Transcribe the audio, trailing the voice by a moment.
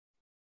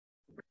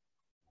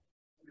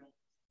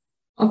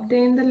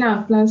Obtain the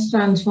Laplace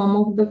transform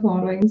of the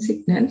following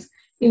signals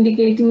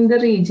indicating the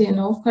region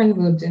of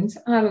convergence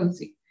ROC.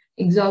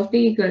 X of t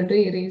equal to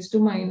e raised to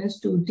minus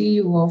 2t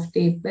u of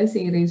t plus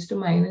e raised to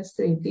minus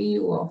 3t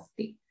u of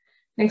t.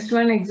 Next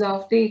one, x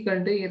of t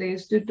equal to e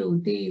raised to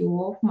 2t u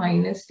of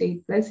minus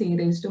t plus e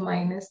raised to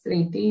minus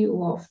 3t u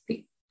of t.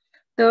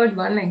 Third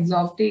one, x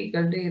of t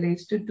equal to e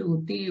raised to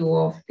 2t u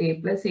of t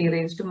plus e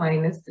raised to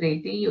minus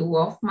 3t u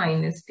of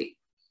minus t.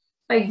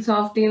 X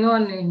of t എന്ന്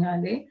പറഞ്ഞു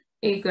കഴിഞ്ഞാല്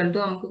equal to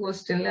നമുക്ക്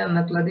ക്വസ്റ്റ്യനിൽ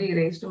തന്നിട്ടുള്ളത് e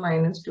raised to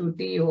minus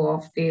 2t u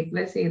of t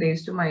plus e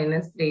raised to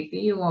minus 3t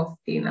u of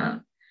t എന്നാണ്.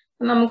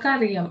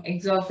 നമുക്കറിയാം x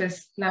of s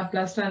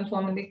Laplace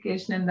ട്രാൻസ്ഫോമിന്റെ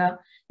equation എന്താ?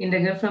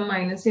 Integral from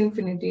minus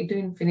infinity to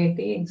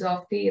infinity x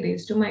of t e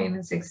raised to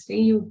minus xt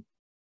u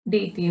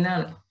dt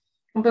എന്നാണ്.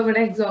 അപ്പൊ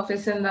ഇവിടെ x of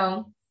s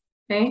എന്താവും?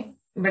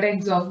 ഇവിടെ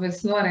x of s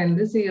എന്ന്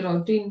പറയുന്നത് 0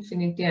 to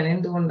infinity ആണ്.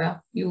 എന്തുകൊണ്ടാ?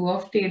 u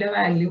of t യുടെ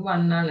വാല്യൂ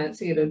 1 ആണ്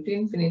 0 to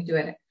infinity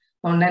വരെ.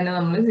 അതുകൊണ്ട് തന്നെ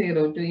നമ്മൾ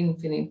 0 to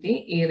infinity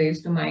e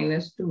raised to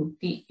minus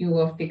 2t u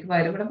of t ക്ക്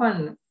പകരം ഇവിടെ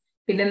 1.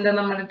 പിന്നെന്താ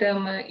നമ്മുടെ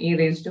term? e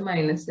raised to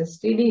minus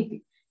st dt.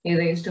 e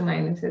raised to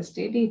minus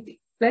st dt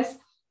plus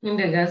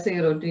integral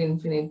 0 to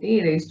infinity e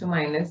raised to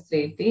minus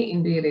 3t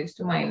into e raised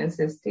to minus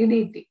st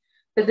dt.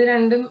 ഇത്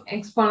രണ്ടും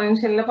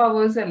എക്സ്പോണൻഷ്യലിലെ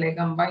powers അല്ലേ,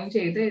 combine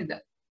ചെയ്ത്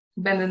എഴുതാം.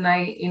 ഇപ്പൊ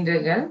എന്തെന്നായി?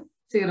 Integral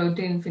 0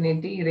 to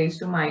infinity e raised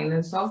to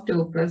minus of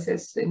 2 plus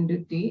s into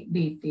t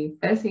dt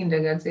plus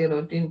integral 0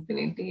 to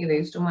infinity e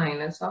raised to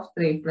minus of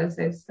 3 plus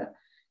s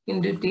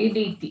into t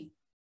dt.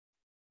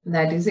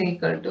 That is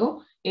equal to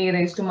e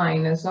raised to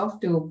minus of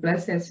 2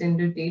 plus s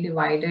into t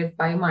divided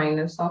by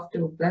minus of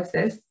 2 plus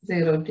s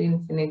 0 to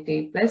infinity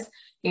plus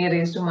e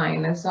raised to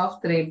minus of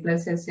 3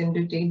 plus s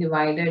into t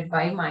divided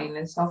by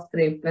minus of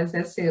 3 plus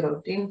s 0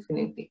 to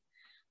infinity.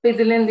 അപ്പൊ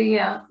ഇതിൽ എന്ത്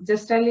ചെയ്യാ?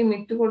 Just ആ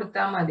limit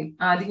കൊടുത്താൽ മതി.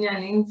 ആദ്യം ഞാൻ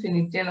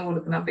infinity ആണ്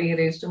കൊടുക്കുന്നത്. അപ്പൊ e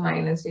raised to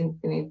minus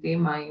infinity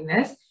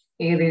minus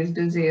e raised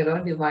to 0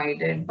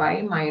 divided by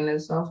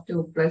minus of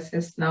 2 plus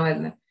s എന്നാ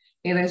വരുന്നത്.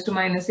 e raised to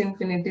minus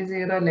infinity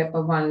 0 അല്ലേ,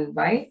 അപ്പൊ 1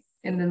 by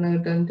എന്തെന്ന്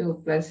കിട്ടും? 2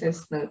 plus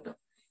s എന്ന് കിട്ടും.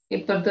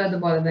 ഇപ്പുറത്തും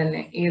അതുപോലെ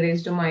തന്നെ e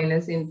raised to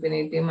minus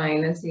infinity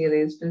minus e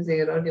raised to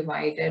 0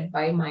 divided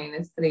by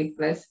minus 3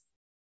 plus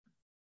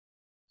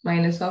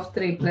minus of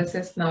 3 plus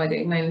s എന്നാ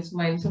വരും.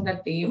 മൈനസും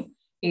കട്ട് ചെയ്യും.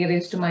 e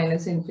raised to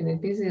minus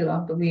infinity 0.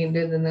 അപ്പൊ വീണ്ടും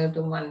എന്തെന്ന്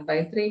കിട്ടും? 1 by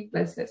 3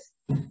 plus s.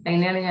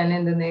 അതിനെയാണ് ഞാൻ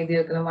എന്തെന്ന് എഴുതി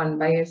വെക്കുന്നത്? 1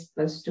 by s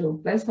plus 2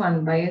 plus 1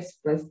 by s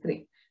plus 3.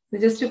 ഇത്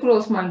ജസ്റ്റ്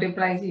ക്രോസ്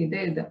മൾട്ടിപ്ലൈ ചെയ്ത്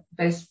എഴുതാം.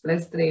 s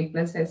plus 3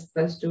 plus s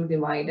plus 2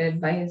 divided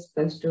by s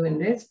plus 2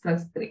 into s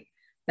plus 3.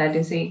 That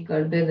is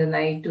equal to the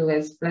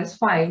 2s plus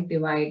 5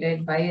 divided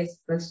by s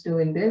plus 2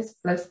 into s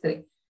plus 3.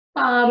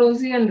 അപ്പൊ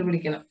ROC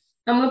കണ്ടുപിടിക്കണം.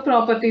 നമ്മൾ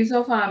properties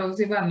of ROC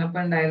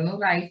പറഞ്ഞപ്പോൾ ഉണ്ടായിരുന്നു,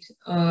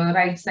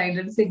 right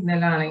sided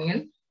signal ആണെങ്കിൽ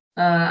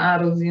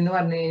ROC എന്ന്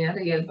പറഞ്ഞു കഴിഞ്ഞാൽ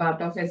real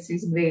part of s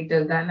is greater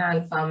than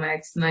alpha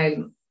max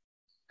എന്നായിരുന്നു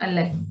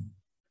അല്ലെ.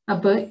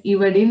 അപ്പൊ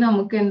ഇവിടെ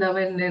നമുക്ക് എന്താ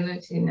വരേണ്ടതെന്ന്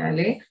വെച്ച്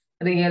കഴിഞ്ഞാല്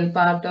real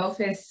part of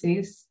s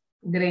is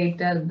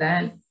greater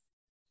than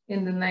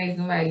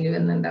എന്തെന്നായിരിക്കും value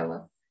എന്നുണ്ടാവുക?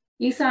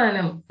 ഈ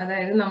സാധനം,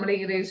 അതായത് നമ്മുടെ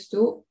e raised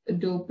to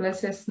 2 plus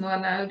s എന്ന്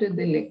പറഞ്ഞാൽ ഒരു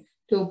ഇതില്ലേ,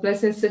 2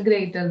 plus s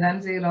greater than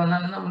 0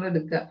 എന്നാണ് നമ്മൾ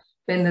എടുക്കുക.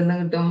 അപ്പൊ എന്തെന്ന്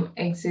കിട്ടും?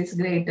 x is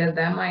greater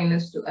than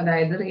minus 2,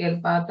 അതായത് real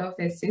part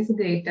of s is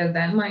greater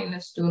than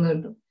minus 2 എന്ന്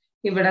കിട്ടും.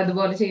 ഇവിടെ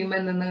അതുപോലെ ചെയ്യുമ്പോൾ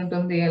എന്തെന്ന്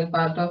കിട്ടും? Real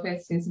part of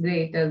s is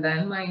greater than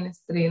minus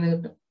 3 എന്ന്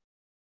കിട്ടും.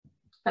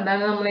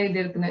 അതാണ് നമ്മൾ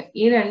എഴുതിയെടുക്കുന്നത്.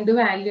 ഈ രണ്ട്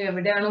വാല്യൂ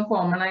എവിടെയാണോ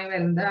കോമൺ ആയി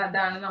വരുന്നത്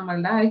അതാണ്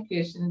നമ്മളുടെ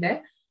ഇക്വേഷന്റെ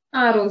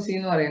ROC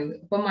എന്ന് പറയുന്നത്.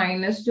 അപ്പൊ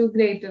 -2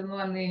 ഗ്രേറ്റർ എന്ന്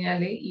പറഞ്ഞു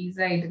കഴിഞ്ഞാൽ ഈ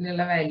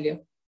സൈഡിലുള്ള വാല്യൂ,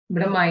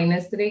 ഇവിടെ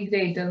 -3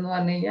 ഗ്രേറ്റർ എന്ന്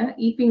പറഞ്ഞു കഴിഞ്ഞാൽ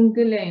ഈ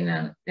പിങ്ക്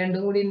ലൈനാണ്.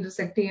 രണ്ടും കൂടി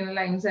ഇന്റർസെക്ട് ചെയ്യുന്ന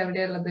lines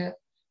എവിടെയുള്ളത്?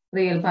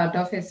 Real part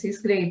of s is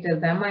greater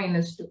than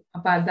 -2.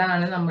 അപ്പൊ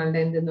അതാണ്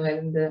നമ്മളുടെ എന്തെന്ന്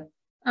വരുന്നത്?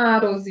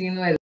 ROC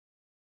എന്ന് വരുന്നത്.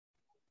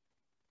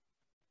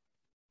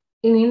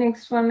 ഇനി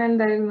നെക്സ്റ്റ് വൺ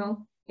എന്തായിരുന്നു?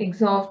 x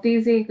of t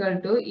is equal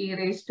to e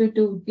raised to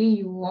 2t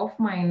u of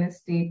minus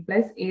t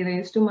plus e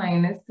raised to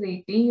minus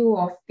 3t u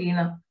of t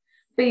എന്നാ.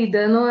 അപ്പൊ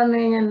ഇതെന്ന് പറഞ്ഞു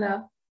കഴിഞ്ഞാൽ എന്താ?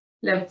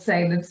 ലെഫ്റ്റ്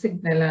സൈഡഡ്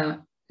സിഗ്നൽ ആണ്.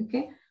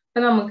 ഓക്കെ, അപ്പൊ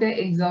നമുക്ക്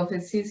x of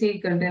s is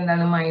equal to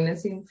എന്താണ്?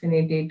 Minus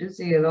infinity to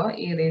 0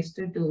 e raised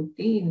to 2t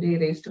into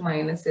e raised to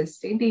minus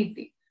st dt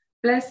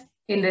plus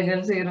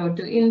integral 0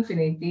 to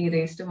infinity e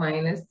raised to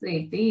minus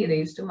 3t e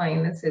raised to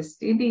minus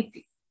st dt.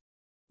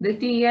 ഇത്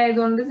t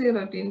ആയതുകൊണ്ട്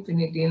 0 to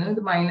infinity എന്നും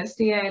ഇത് minus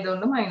t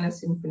ആയതുകൊണ്ട് minus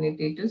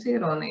infinity to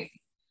 0 എന്ന് എഴുതി.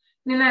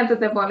 ഇനി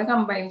നേരത്തെ പോലെ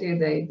കമ്പൈൻ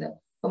ചെയ്ത് എഴുതാം.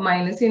 അപ്പൊ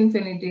minus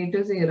infinity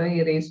to 0 e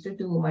raised to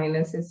 2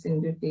 minus s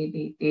into t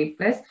dt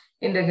plus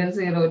integral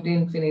 0 to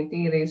infinity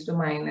e raised to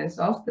minus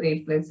of 3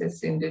 plus s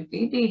into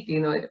t dt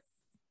എന്ന് വരും.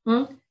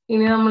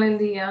 ഇനി നമ്മൾ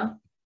എന്ത് ചെയ്യാം?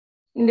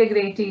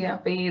 ഇന്റഗ്രേറ്റ് ചെയ്യാം.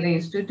 അപ്പൊ e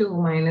raised to 2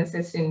 minus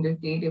s into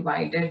t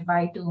divided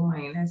by 2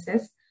 minus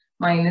s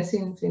minus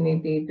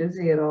infinity to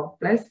 0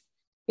 plus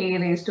e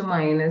raised to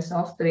minus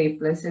of 3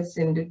 plus s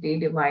into t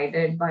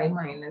divided by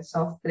minus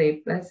of 3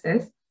 plus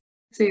s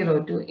 0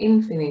 to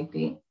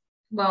infinity.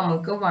 അപ്പൊ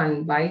നമുക്ക് 1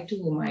 by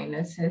 2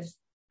 minus s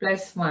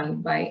plus 1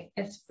 by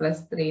s plus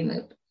 3 എന്ന്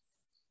കിട്ടും.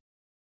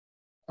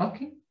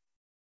 Okay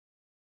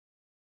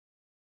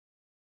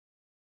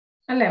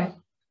അല്ലേ?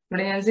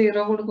 ഇവിടെ ഞാൻ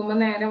 0 കൊടുക്കുമ്പോൾ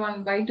നേരെ 1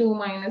 by 2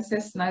 minus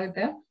s എന്നാ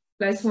കിട്ടുക.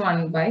 plus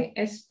 1 by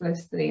s plus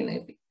 3 എന്ന്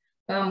കിട്ടി.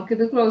 അപ്പൊ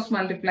നമുക്കിത് ക്രോസ്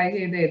മൾട്ടിപ്ലൈ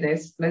ചെയ്ത് എഴുതാം.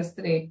 s plus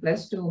 3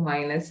 plus 2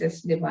 minus s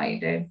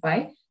divided by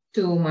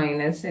 2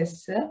 minus s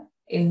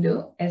into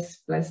s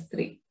plus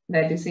 3.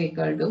 That is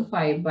equal to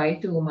 5 by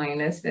 2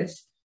 minus s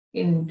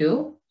into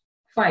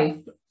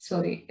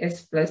s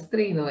plus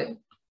 3 എന്ന് വരും.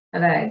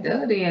 അതായത്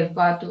റിയൽ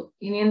പാർട്ട്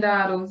ഇനി എന്താ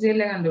ROC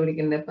അല്ലേ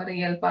കണ്ടുപിടിക്കുന്നത്. അപ്പൊ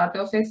real part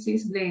of s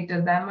is greater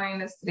than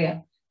 -3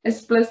 ആണ്. s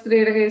plus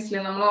 3യുടെ കേസിൽ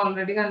നമ്മൾ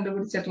ഓൾറെഡി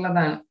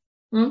കണ്ടുപിടിച്ചിട്ടുള്ളതാണ്.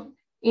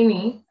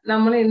 ഇനി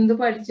നമ്മൾ എന്ത്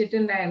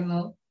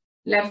പഠിച്ചിട്ടുണ്ടായിരുന്നു?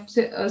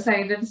 ലെഫ്റ്റ്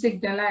സൈഡഡ്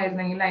സിഗ്നൽ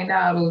ആയിരുന്നെങ്കിൽ അതിന്റെ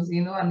ROC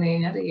എന്ന് പറഞ്ഞു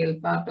കഴിഞ്ഞാൽ real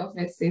part of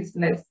s is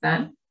less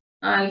than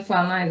alpha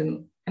എന്നായിരുന്നു,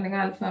 അല്ലെങ്കിൽ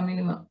ആൽഫ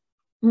മിനിമം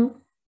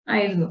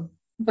ആയിരുന്നു.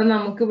 അപ്പൊ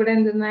നമുക്ക് ഇവിടെ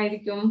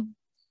എന്തെന്നായിരിക്കും?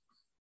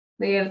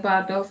 Real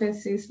part of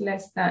s is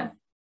less than,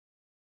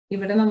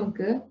 ഇവിടെ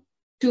നമുക്ക്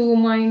 2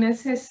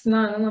 മൈനസ് s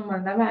എന്നാണ്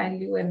നമ്മളുടെ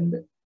വാല്യൂ വരുന്നത്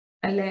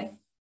അല്ലേ?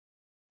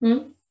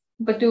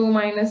 ഇപ്പൊ 2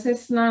 മൈനസ്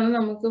s എന്നാണ്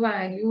നമുക്ക്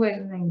വാല്യൂ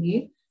വരുന്നെങ്കിൽ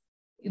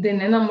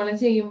ഇതിനെ നമ്മൾ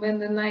ചെയ്യുമ്പോൾ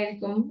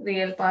എന്തെന്നായിരിക്കും?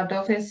 Real part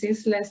of s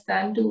is less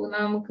than 2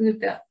 നമുക്ക്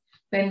കിട്ടുക.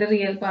 അപ്പൊ എന്റെ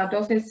real part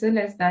of s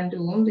less than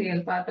 2ഉം real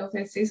part of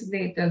s is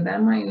greater than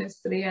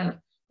 -3 ആണ്.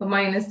 അപ്പൊ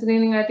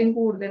 -3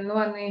 കൂടുതൽ എന്ന്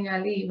പറഞ്ഞു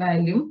കഴിഞ്ഞാൽ ഈ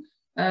വാല്യൂ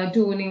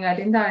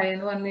 2 താഴെ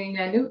എന്ന് പറഞ്ഞു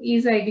കഴിഞ്ഞാലും ഈ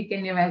സൈഡിക്ക്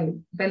തന്നെ വാല്യൂ.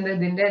 അപ്പൊ എന്താ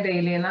ഇതിന്റെ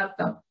ഇടയിലെന്ന്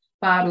അർത്ഥം.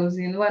 ROC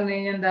എന്ന് പറഞ്ഞു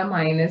കഴിഞ്ഞാൽ എന്താ?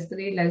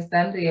 -3 less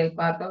than real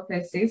part of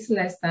s is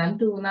less than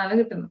 2 എന്നാണ്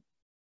കിട്ടുന്നത്.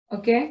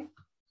 ഓക്കെ,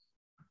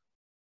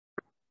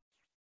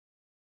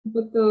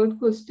 അപ്പോൾ തേർഡ്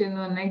ക്വസ്റ്റ്യൻ എന്ന്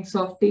പറഞ്ഞാൽ x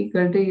of t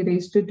equal to e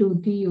raised to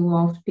 2t u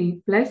of t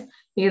plus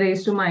e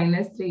raised to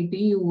 -3t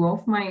u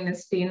of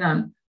 -t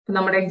എന്നാണ്. അപ്പൊ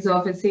നമ്മുടെ x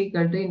of s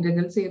equal to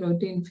integral 0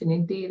 to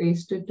infinity e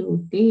raised to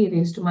 2t e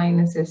raised to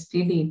 -st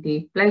dt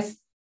plus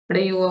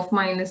ഇവിടെ u of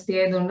 -t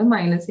ആയതുകൊണ്ട്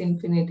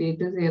 -infinity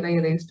to 0 e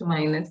raised to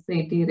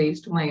 -3t e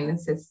raised to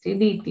 -st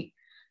dt.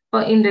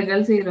 അപ്പോൾ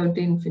integral 0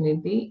 to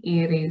infinity e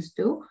raised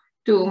to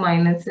 2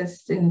 minus s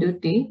into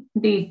t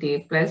dt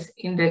plus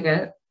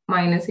integral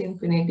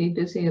 -infinity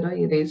to 0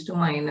 e raised to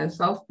minus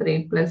of 3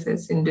 plus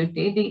s into t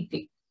dt.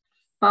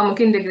 അപ്പോൾ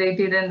നമുക്ക്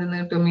integrate ചെയ്ത് എന്തെന്ന്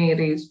കിട്ടും? e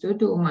raised to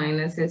 2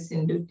 minus s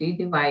into t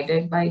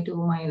divided by 2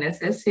 minus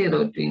s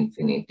 0 to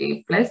infinity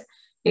plus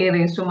e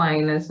raised to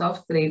minus of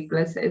 3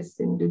 plus s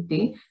into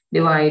t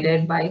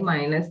divided by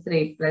minus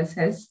 3 plus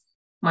s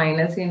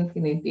minus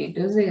infinity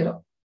to 0.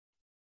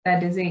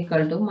 That is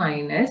equal to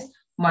minus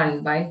 1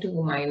 by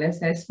 2 minus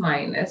s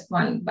minus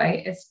 1 by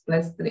s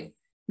plus 3.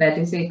 That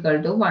is equal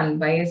to 1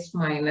 by s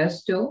minus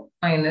 2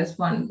 minus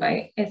 1 by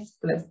s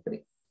plus 3.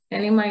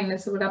 ഇനി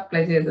minus ഇവിടെ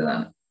apply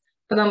ചെയ്തതാണ്.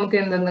 അപ്പൊ നമുക്ക്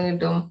എന്തെന്ന്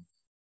കിട്ടും?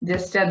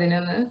 Just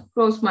അതിനൊന്ന്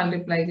cross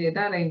multiply ചെയ്ത്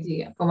arrange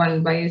ചെയ്യാം. അപ്പൊ 1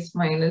 by s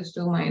minus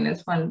 2 minus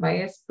 1 by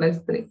s plus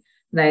 3.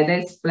 അതായത്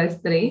s plus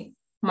 3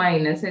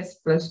 minus s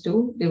plus 2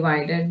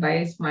 divided by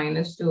s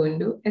minus 2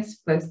 into s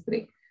plus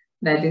 3.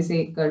 That is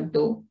equal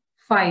to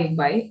 5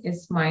 by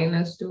s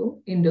minus 2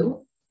 into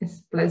s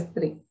plus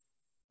 3.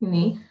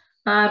 ഇനി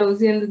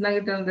ROC എന്തെന്നാ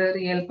കിട്ടുന്നത്?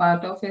 Real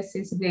part of s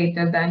is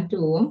greater than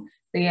 2ഉം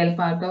real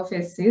part of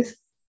s is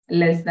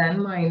less than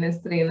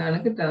 -3 എന്നാണ്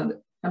കിട്ടുന്നത്.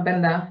 അപ്പൊ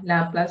എന്താ?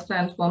 Laplace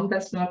transform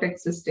does not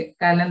exist.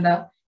 കാരണം എന്താ?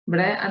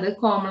 ഇവിടെ അത്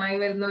കോമൺ ആയി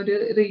വരുന്ന ഒരു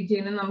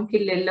റീജിയന്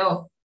നമുക്കില്ലല്ലോ.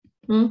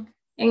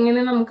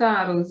 എങ്ങനെ നമുക്ക്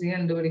ROC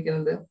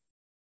കണ്ടുപിടിക്കുന്നത്?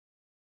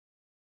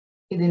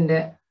 ഇതിന്റെ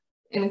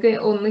എനിക്ക്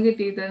ഒന്ന്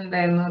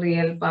കിട്ടിയിട്ടുണ്ടായിരുന്നു,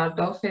 real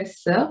part of s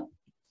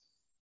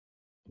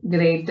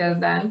greater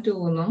than 2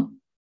 എന്നും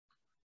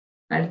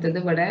അടുത്തത്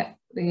ഇവിടെ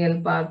real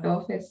part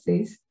of s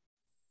is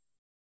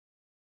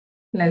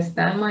less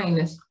than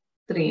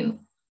 -3 എന്നും.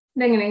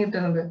 ഇതെങ്ങനെ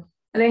കിട്ടുന്നത്?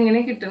 അതെങ്ങനെ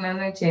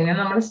കിട്ടണമെന്ന് വെച്ച് കഴിഞ്ഞാൽ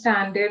നമ്മുടെ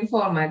standard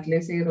ഫോർമാറ്റിലെ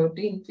 0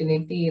 to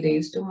infinity e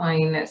raised to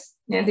minus,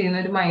 ഞാൻ ഇതിൽ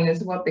ഒരു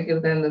മൈനസ് പുറത്തേക്ക്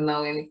എടുത്താൽ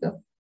എന്തെന്നാവും? എനിക്ക്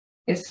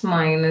s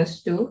minus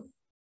 2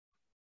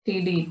 t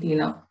dt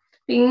എന്നാവും.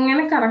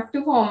 ഇങ്ങനെ കറക്റ്റ്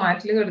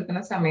ഫോർമാറ്റിൽ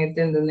കിടക്കുന്ന സമയത്ത്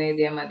എന്തെന്ന്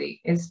എഴുതിയാൽ മതി?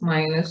 s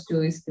minus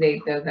 2 is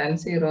greater than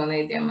 0 എന്ന്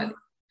എഴുതിയാൽ മതി.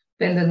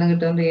 അപ്പൊ എന്തെന്ന്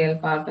കിട്ടും? Real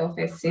part of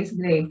s is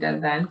greater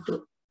than 2.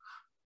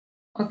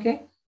 Okay,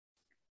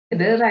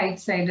 ഇത്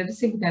റൈറ്റ് സൈഡഡ്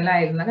സിഗ്നൽ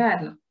ആയിരുന്ന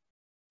കാരണം.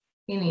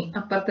 ഇനി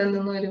അപ്പുറത്ത്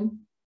എന്തെന്ന് വരും?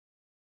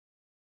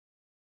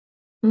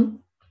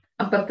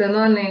 അപ്പുറത്തെന്ന്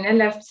പറഞ്ഞു കഴിഞ്ഞാൽ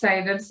ലെഫ്റ്റ്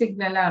സൈഡഡ്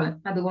സിഗ്നൽ ആണ്.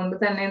 അതുകൊണ്ട്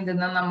തന്നെ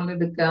എന്തെന്നാ നമ്മൾ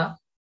എടുക്കുക?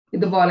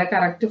 ഇതുപോലെ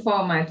കറക്റ്റ്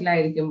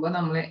ഫോർമാറ്റിലായിരിക്കുമ്പോൾ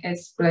നമ്മൾ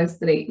s plus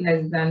 3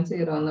 ലെസ് ദാൻ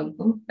 0 എന്ന്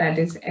എടുക്കും.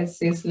 That is s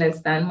is less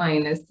than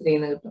 -3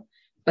 എന്ന് കിട്ടും.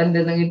 അപ്പൊ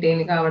എന്തെന്ന് കിട്ടി?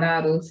 എനിക്ക് അവിടെ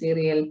ROC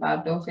real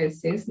part of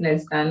s is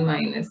less than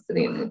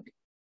 -3 എന്ന് കിട്ടി.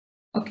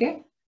 ഓക്കെ,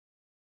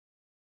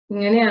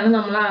 ഇങ്ങനെയാണ്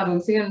നമ്മൾ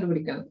ROC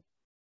കണ്ടുപിടിക്കുന്നത്.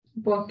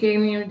 അപ്പൊ ഓക്കെ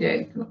എന്ന് ഞാൻ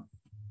വിചാരിക്കുന്നു.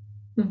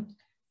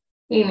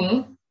 ഇനി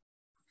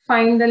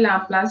find the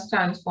Laplace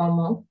transform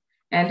of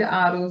and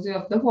ROC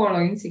of the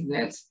following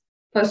signals.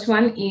 First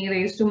one, e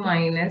raised to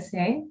minus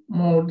a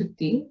mod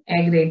t, a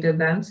greater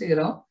than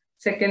 0.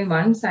 Second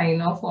one,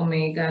 sine of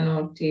omega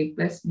naught t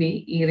plus b,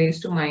 e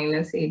raised to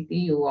minus at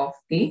u of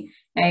t.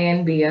 A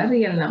and b are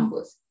real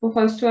numbers. So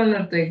first one,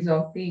 x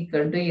of t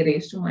equal to e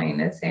raised to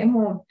minus a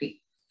mod t.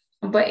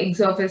 So x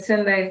of s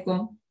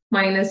എന്തായിരിക്കും?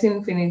 minus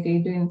infinity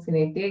to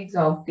infinity x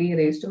of t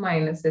raised to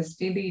minus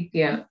st dt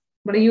ആണ്.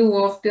 ഇവിടെ u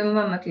of t എന്ന്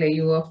പറഞ്ഞിട്ടില്ല.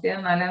 u of t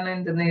എന്നാലാണ്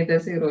എന്തെന്ന് എഴുതുക?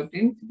 0 to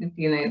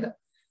infinity എന്ന് എഴുതുക.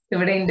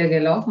 ഇവിടെ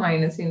integral of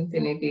minus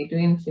infinity to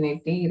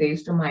infinity e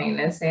raised to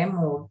minus a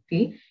mod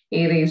t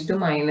e raised to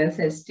minus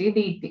st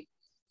dt.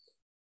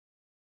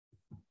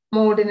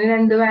 മോഡിന്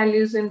രണ്ട്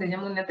വാല്യൂസ് ഉണ്ട്. ഞാൻ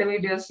മുന്നത്തെ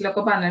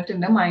വീഡിയോസിലൊക്കെ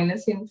പറഞ്ഞിട്ടുണ്ട്.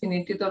 മൈനസ്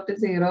ഇൻഫിനിറ്റി തൊട്ട്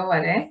 0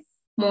 വരെ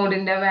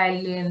മോഡിന്റെ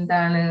വാല്യൂ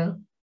എന്താണ്?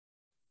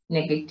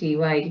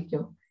 നെഗറ്റീവ്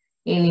ആയിരിക്കും.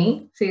 ഇനി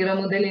 0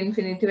 മുതൽ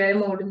ഇൻഫിനിറ്റി വരെ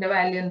മോഡിന്റെ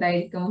വാല്യൂ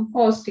എന്തായിരിക്കും?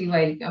 പോസിറ്റീവ്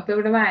ആയിരിക്കും. അപ്പൊ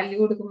ഇവിടെ വാല്യൂ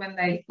കൊടുക്കുമ്പോൾ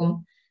എന്തായിരിക്കും?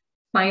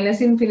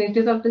 മൈനസ്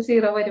ഇൻഫിനിറ്റി തൊട്ട്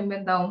 0 വരുമ്പോ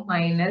എന്താവും?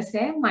 മൈനസ്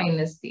എ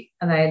മൈനസ് ടി,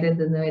 അതായത്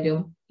എന്തെന്ന്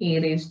വരും? E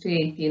raise to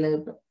A T എന്ന്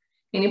കിട്ടും.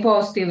 ഇനി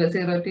പോസിറ്റീവ്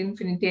 0 ടു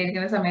ഇൻഫിനിറ്റി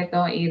ആയിരിക്കുന്ന സമയത്തോ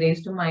E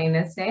raise to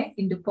minus A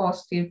into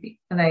positive T,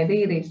 അതായത്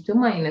E raise to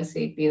minus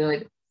A T എന്ന്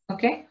വരും.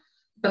 ഓക്കെ,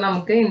 അപ്പൊ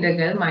നമുക്ക്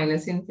integral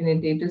minus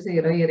infinity to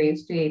 0 E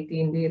raise to A T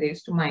into E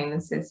raise to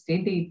minus S T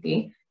D T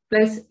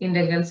plus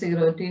integral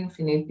 0 to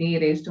infinity E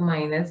raise to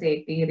minus A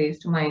T E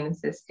raise to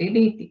minus S T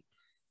D T.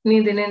 ഇനി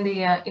ഇതിനെ എന്ത്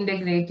ചെയ്യുക?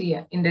 Integrate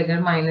ചെയ്യുക.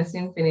 Integral minus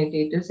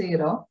infinity to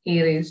 0 E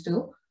raise to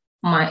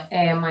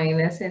a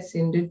minus s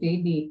into t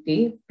dt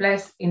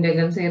plus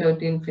integral 0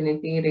 to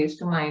infinity e raised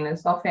to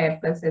minus of a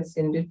plus s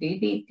into t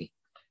dt.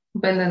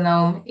 But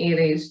now e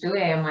raised to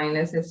a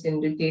minus s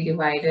into t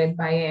divided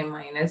by a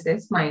minus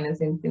s minus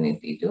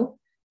infinity to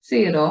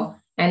 0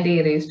 and e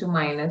raised to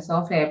minus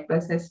of a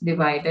plus s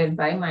divided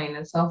by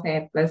minus of a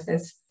plus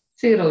s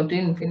 0 to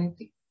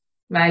infinity.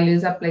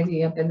 Values apply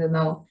here. But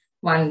now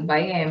 1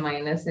 by a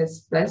minus s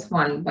plus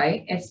 1 by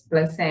s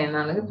plus a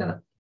എന്നാണ്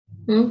കിട്ടുന്നത്.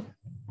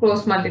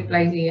 Cross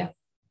multiply ചെയ്യാം.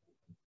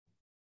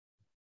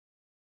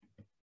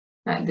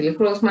 ഇതിൽ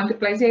cross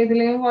multiply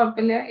ചെയ്തില്ലെങ്കിലും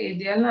കുഴപ്പമില്ല,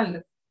 എഴുതിയാൽ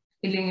നല്ലത്,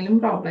 ഇല്ലെങ്കിലും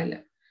problem ഇല്ല.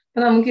 അപ്പൊ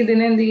നമുക്ക്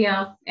ഇതിനെ എന്ത്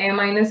ചെയ്യാം? എ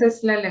മൈനസ്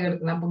എസിലല്ല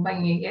കിടക്കുന്നത്. അപ്പൊ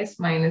ഭംഗിക്ക് എസ്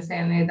മൈനസ് എ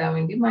എന്ന് എഴുതാൻ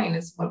വേണ്ടി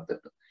മൈനസ്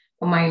പുറത്തിട്ടു.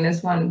 അപ്പൊ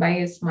minus 1 by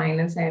s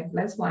minus A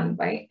plus 1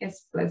 by s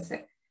plus A.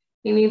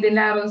 ഇനി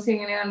ഇതിന്റെ ROC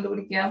എങ്ങനെ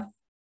കണ്ടുപിടിക്കാം?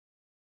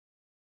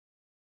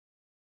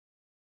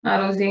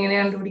 ROC എങ്ങനെ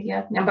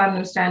കണ്ടുപിടിക്കാം? ഞാൻ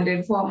പറഞ്ഞു,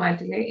 സ്റ്റാൻഡേർഡ്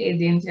ഫോർമാറ്റിൽ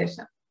എഴുതിയതിനു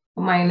ശേഷം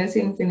മൈനസ്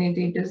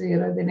ഇൻഫിനിറ്റി ടു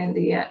 0 ഇതിന് എന്ത്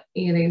ചെയ്യുക?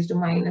 ഇ റേസ് ടു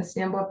മൈനസ്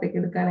ഞാൻ പുറത്തേക്ക്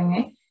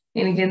എടുക്കുകയാണെങ്കിൽ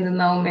എനിക്ക്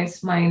എന്തെന്നാവും? S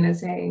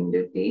minus A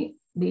into T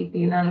D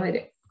T എന്നാണ്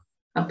വരിക.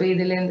 അപ്പൊ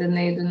ഇതിൽ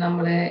എന്തെന്ന് എഴുതും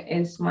നമ്മള്?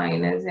 S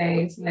minus A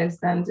is less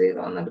than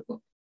 0 എന്ന് എടുക്കും.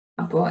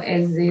 അപ്പോ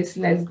S is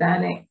less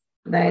than A,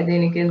 അതായത്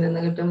എനിക്ക്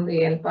എന്തെന്ന് കിട്ടും?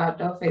 Real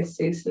part of S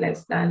is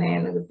less than A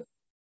എന്ന് കിട്ടും.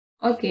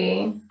 ഓക്കെ,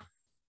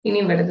 ഇനി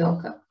ഇവിടെ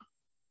നോക്കാം.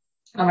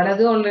 അവിടെ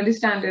അത് ഓൾറെഡി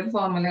സ്റ്റാൻഡേർഡ്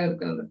ഫോർമുല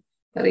എടുക്കുന്നത്.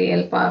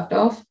 റിയൽ പാർട്ട്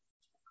ഓഫ്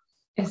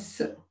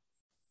എസ്,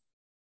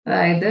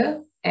 അതായത്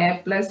എ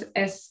പ്ലസ്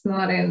എസ് എന്ന്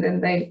പറയുന്നത്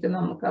എന്തായിരിക്കും?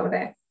 നമുക്ക് അവിടെ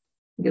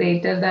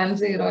ഗ്രേറ്റർ ദാൻ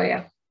 0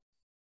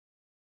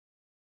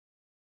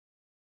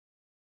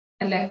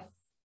 അല്ലേ?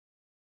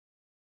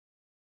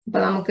 അപ്പൊ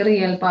നമുക്ക്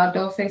real part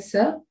of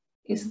S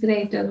is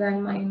greater than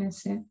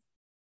minus A.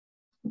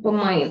 അപ്പൊ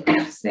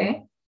minus A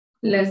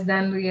less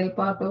than real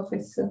part of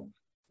S.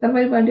 ഇത്ര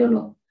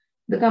പരിപാടിയുള്ളൂ.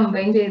 ഇത്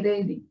കമ്പൈൻ ചെയ്ത്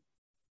എഴുതി.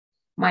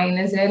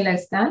 Minus A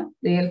less than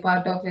real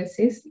part of S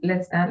is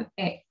less than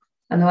A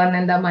എന്ന്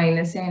പറഞ്ഞാൽ എന്താ?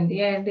 മൈനസ് എന്റെ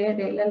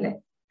ഇടയിലല്ലേ?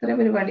 ഇത്ര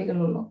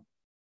പരിപാടികളുള്ളൂ.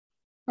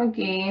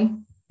 Okay,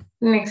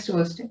 next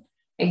question.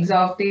 X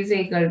of t is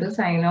equal to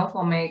sine of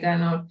omega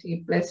naught t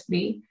plus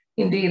b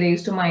into e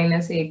raised to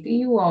minus at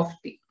u of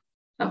t.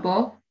 അപ്പോ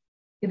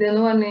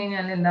ഇതെന്ന് പറഞ്ഞു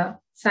കഴിഞ്ഞാൽ എന്താ?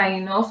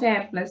 Sign of A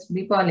plus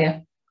B പോലെയാ.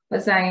 അപ്പൊ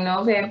sign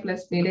of A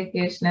plus ബിയുടെ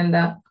equation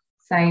എന്താ?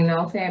 Sign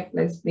of A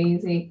plus B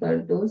is equal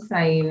to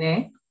sine A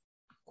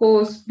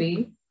cos B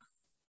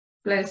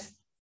plus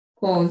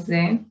cos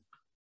A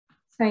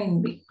sign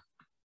B.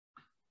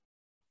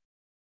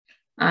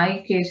 ആ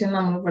ഇക്വേഷൻ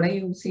നമ്മളിവിടെ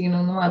യൂസ്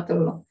ചെയ്യണമെന്ന് മാത്രമേ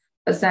ഉള്ളൂ.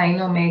 Sin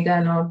omega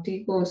naught t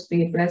cos b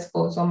plus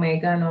cos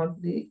omega naught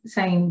t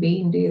sin b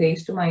into e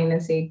raised to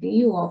minus at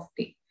u of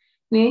t.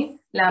 ഇനി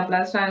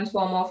Laplace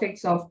transform of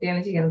X of T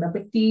ആണ് ചെയ്യുന്നത്. അപ്പൊ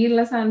T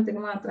ഉള്ള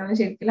സാധനത്തിന് മാത്രമാണ്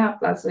ശരിക്കും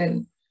ലാപ്ലാസ്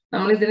വരുന്നത്.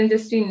 നമ്മൾ ഇതിനെ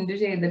ജസ്റ്റ് ഇൻറ്റു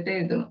ചെയ്തിട്ട്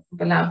എഴുതണം.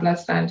 അപ്പൊ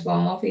Laplace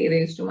transform of e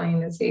raised to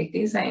minus at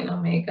sin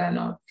omega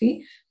naught t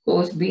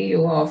cos b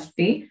u of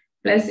t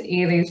plus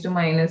e raised to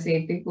minus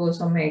at cos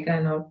omega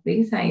naught t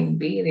sin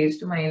b e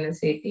raised to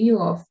minus at u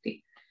of t.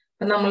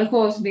 അപ്പൊ നമ്മൾ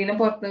cos ബിനെ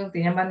പുറത്ത് നിർത്തി.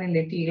 ഞാൻ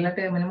പറഞ്ഞില്ലേ, T ഉള്ള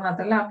ടേമിന്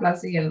മാത്രം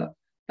Laplace ചെയ്യണ്ടോ.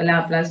 അപ്പൊ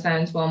Laplace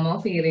transform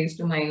of E raise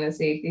to minus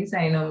A T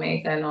sine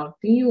omega naught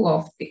T U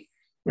of T.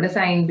 ഇവിടെ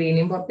സൈൻ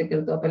ബിനെയും പുറത്തേക്ക്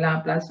എടുത്തു. അപ്പൊ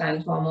Laplace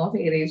transform of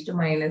E raise to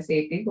minus A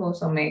T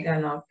cos omega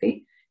naught T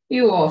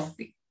U of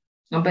T.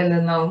 അപ്പൊ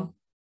എന്തെന്നാവും?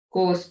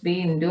 Cos B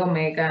into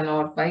omega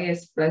naught by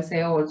S plus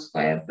A whole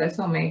square plus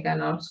omega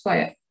naught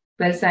square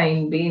plus sine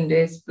B into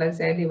S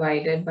plus A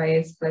divided by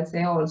S plus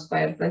A whole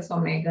square plus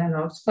omega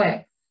naught square.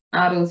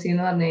 ROC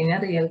എന്ന് പറഞ്ഞു കഴിഞ്ഞാൽ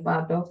real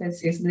part of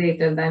S is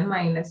greater than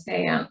minus A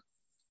ആണ്.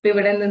 അപ്പൊ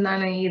ഇവിടെ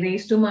എന്താണ്? E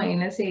raise to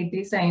minus A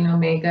T sine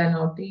omega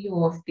not you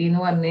of T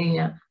എന്ന് പറഞ്ഞു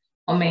കഴിഞ്ഞാൽ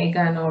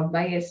omega naught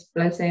by S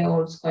plus A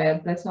whole square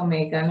plus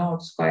omega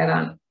naught square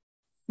ആണ്.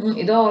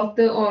 ഇത്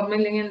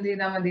ഓർമ്മയില്ലെങ്കിൽ എന്ത്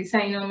ചെയ്താൽ മതി?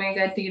 സൈൻ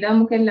ഒമേഗ ടിയുടെ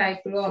നമുക്ക്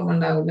എല്ലായ്പ്പോഴും ഓർമ്മ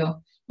ഉണ്ടാവുമല്ലോ.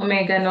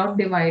 Omega naught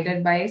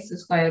divided by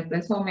S square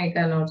plus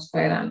omega naught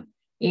square ആണ്.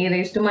 E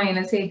raise to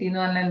minus A T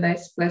എന്ന് പറഞ്ഞാൽ എന്താ?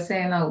 എസ് പ്ലസ്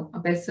എ എന്നാവും.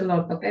 അപ്പൊ എസ്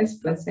ഉള്ളവർക്കൊക്കെ എസ്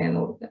പ്ലസ് എ എന്ന്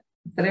കൊടുക്കുക.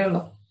 ഇത്രയേ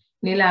ഉള്ളൂ.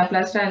 ഇനി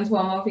Laplace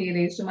transform of E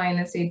raise to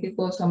minus A T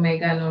cos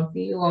omega naught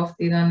T U of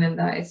T എന്ന് പറഞ്ഞാൽ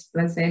എന്താ? S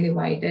plus A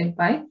divided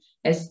by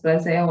S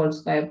plus A whole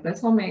square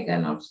plus omega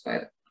naught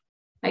square.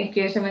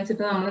 Equation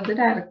വെച്ചിട്ട് നമ്മളിത്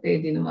direct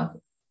എഴുതിയത്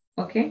മാത്രം.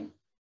 Okay,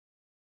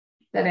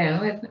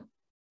 ഇത്രയാണ് വരുന്നത്.